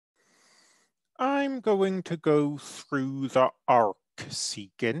I'm going to go through the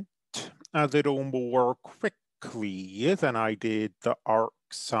arcsecant a little more quickly than I did the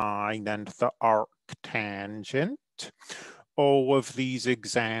arcsine and the arctangent. All of these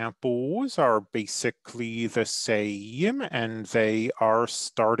examples are basically the same, and they are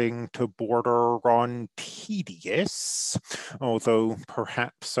starting to border on tedious, although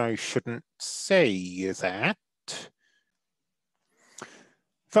perhaps I shouldn't say that.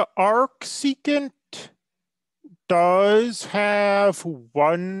 The arcsecant does have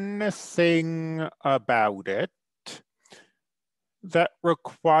one thing about it that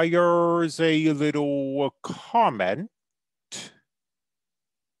requires a little comment.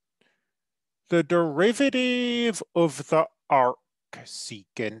 The derivative of the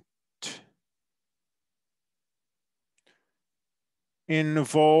arcsecant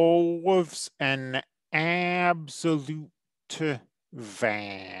involves an absolute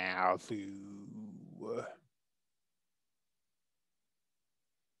value.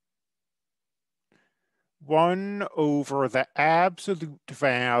 1 over the absolute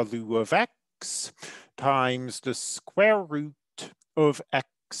value of x times the square root of x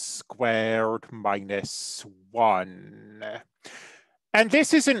squared minus 1. And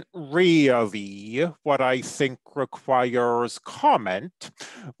this isn't really what I think requires comment.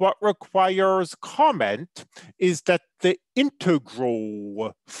 What requires comment is that the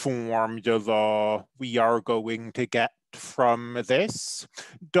integral formula we are going to get from this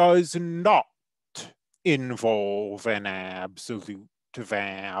does not involve an absolute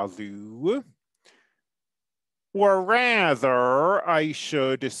value. Or rather, I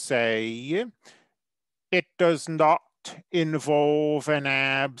should say, it does not involve an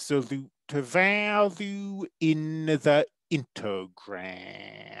absolute value in the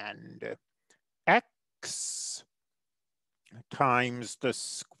integrand. X times the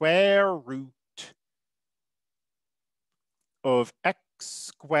square root of x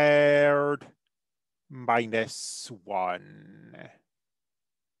squared minus 1.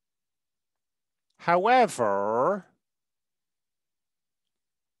 However,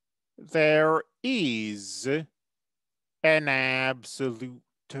 there is an absolute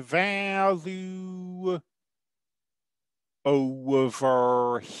value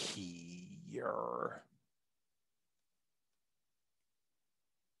over here.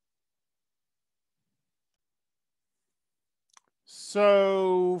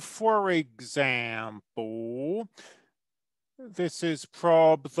 So, for example, this is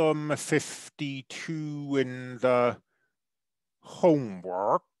problem 52 in the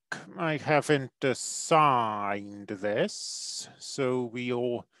homework. I haven't assigned this, so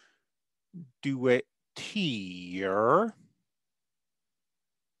we'll do it here.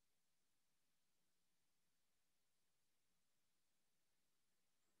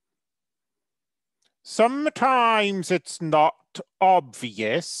 Sometimes it's not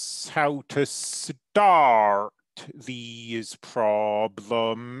obvious how to start these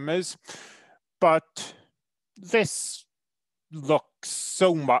problems, but this looks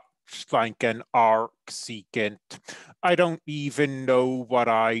so much like an arcsecant. I don't even know what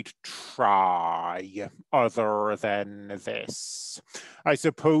I'd try other than this. I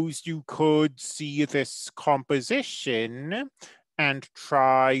suppose you could see this composition and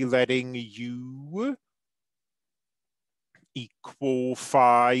try letting u equal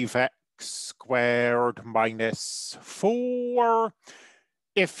 5x squared minus 4.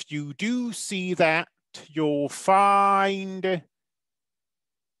 If you do see that, you'll find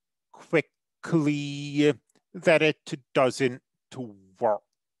quickly that it doesn't work.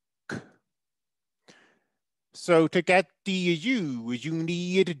 So to get du, you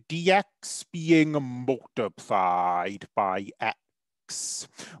need dx being multiplied by x.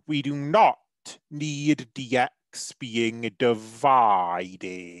 We do not need dx being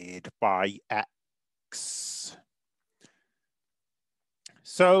divided by x.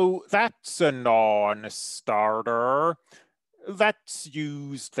 So that's a non-starter. Let's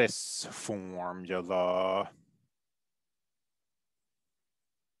use this formula.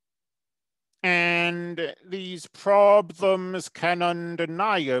 And these problems can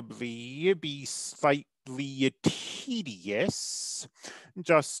undeniably be slightly tedious,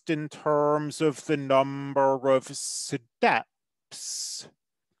 just in terms of the number of steps.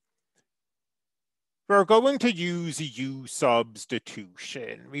 We're going to use u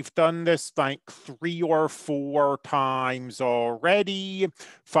substitution. We've done this like 3 or 4 times already.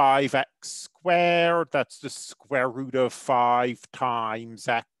 5x squared, that's the square root of 5 times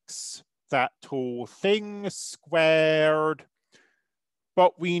x. That whole thing squared.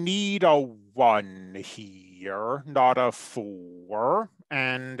 But we need a 1 here, not a 4.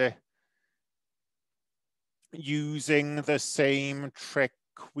 And using the same trick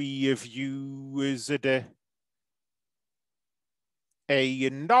we have used a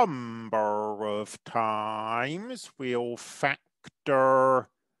number of times, we'll factor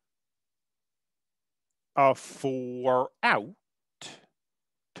a 4 out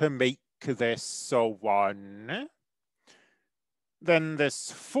to make this a 1. Then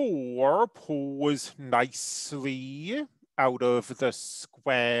this 4 pulls nicely out of the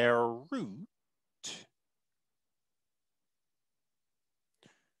square root.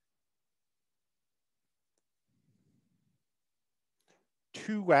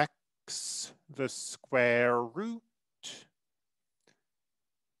 Two x the square root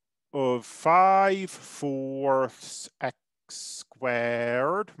of 5/4 x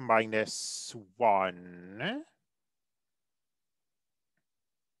squared minus 1.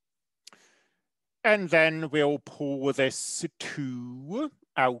 And then we'll pull this 2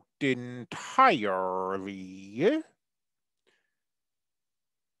 out entirely.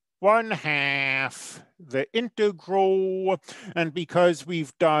 1/2 the integral, and because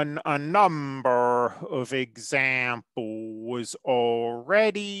we've done a number of examples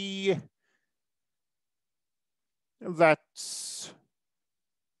already, let's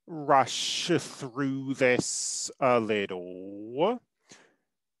rush through this a little.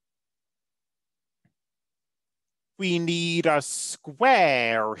 We need a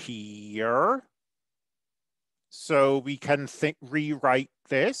square here. So we can rewrite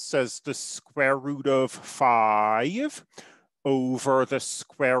this as the square root of 5 over the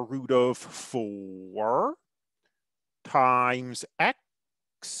square root of 4 times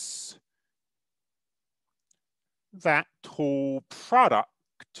x. That whole product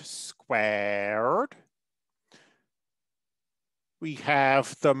squared. We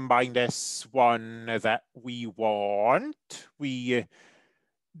have the -1 that we want. We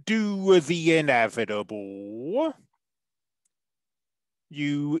do the inevitable.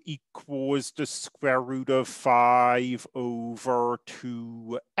 U equals the square root of 5 over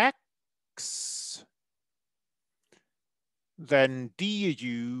 2x. Then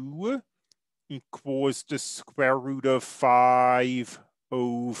du equals the square root of 5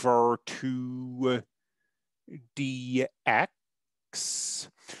 over 2 dx.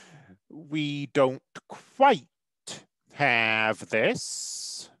 We don't quite have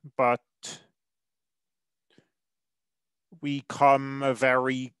this, but we come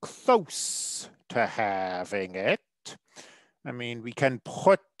very close to having it. I mean, we can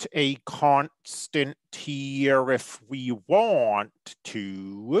put a constant here if we want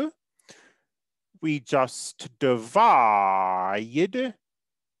to. We just divide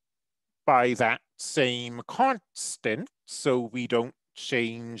by that same constant, so we don't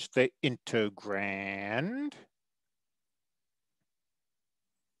change the integrand.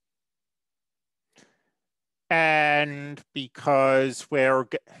 And because we're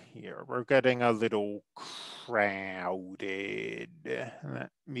getting a little crowded.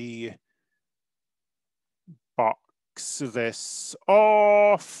 Let me box this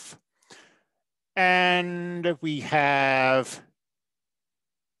off. And we have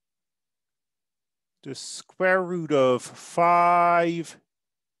the square root of 5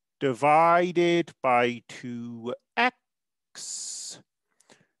 divided by 2x.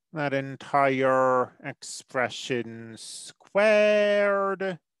 That entire expression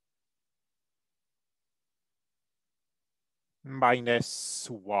squared minus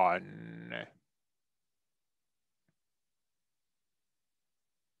 1.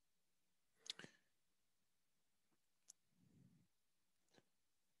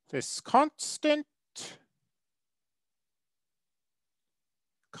 This constant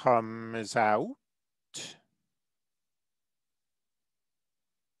comes out.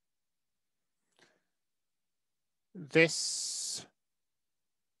 This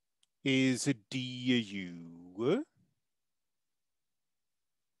is du.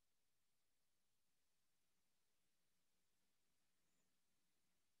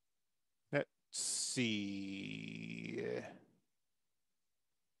 Let's see.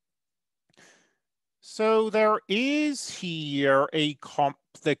 So there is here a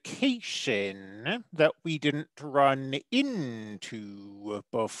complication that we didn't run into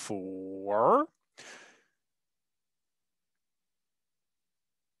before.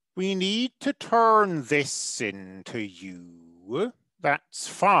 We need to turn this into u. That's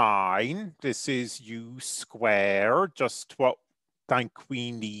fine. This is u squared, just what I think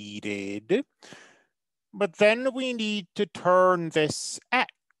we needed. But then we need to turn this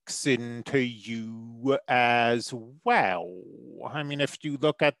x into u as well. I mean, if you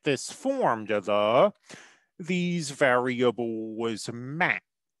look at this formula, these variables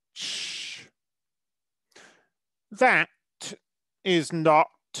match. That is not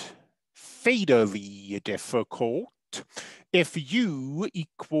fatally difficult. If u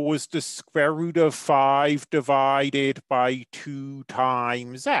equals the square root of 5 divided by 2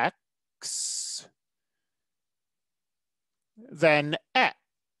 times x, then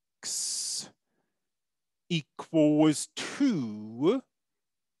x equals 2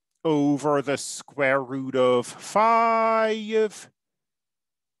 over the square root of 5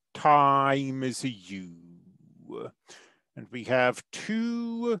 times u. And we have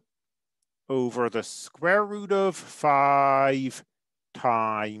 2 over the square root of 5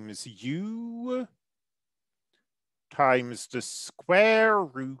 times u times the square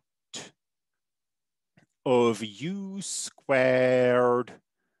root of u squared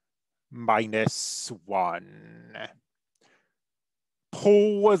minus 1.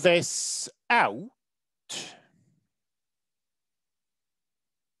 Pull this out.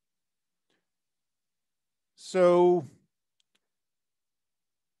 So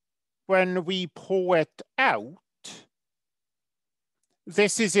when we pull it out,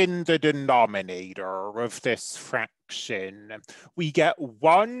 this is in the denominator of this fraction. We get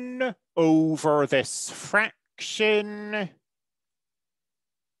 1 over this fraction,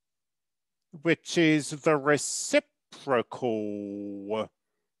 which is the reciprocal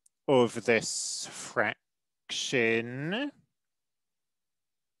of this fraction.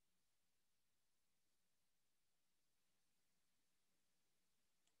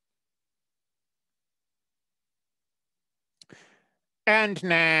 And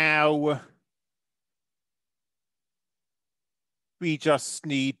now we just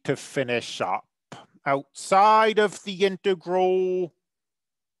need to finish up. Outside of the integral,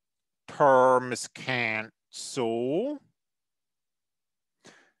 terms cancel.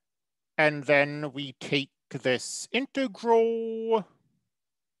 And then we take this integral.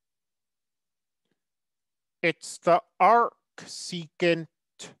 It's the arcsecant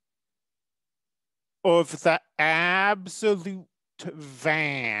of the absolute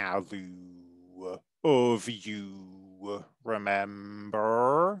value of u,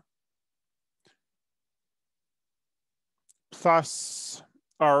 remember? Plus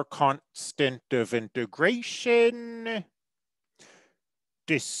our constant of integration,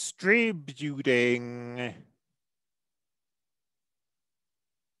 distributing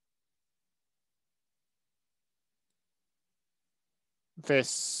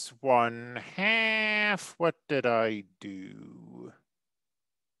this 1/2, what did I do?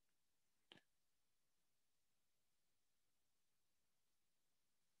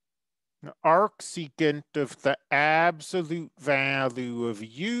 Arcsecant of the absolute value of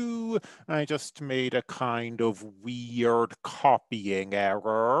u. I just made a kind of weird copying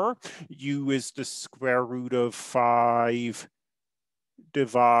error. U is the square root of 5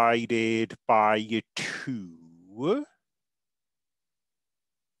 divided by 2.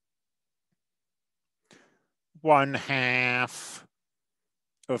 1/2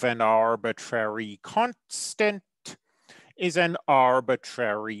 of an arbitrary constant is an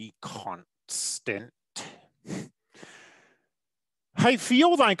arbitrary constant. I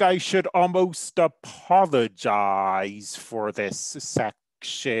feel like I should almost apologize for this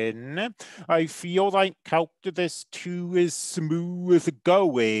section. I feel like Calculus 2 is smooth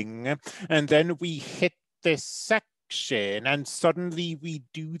going, and then we hit this section, and suddenly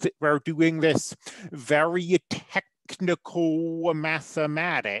we're doing this very technical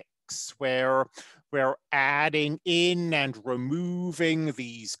mathematics where we're adding in and removing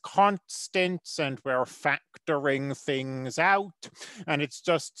these constants, and we're factoring things out. And it's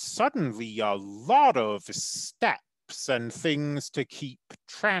just suddenly a lot of steps and things to keep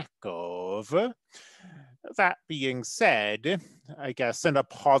track of. That being said, I guess an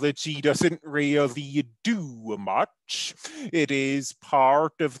apology doesn't really do much. It is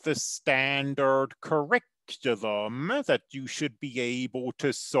part of the standard curriculum that you should be able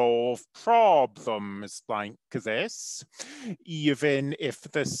to solve problems like this, even if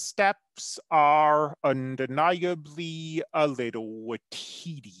the steps are undeniably a little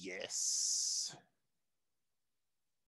tedious.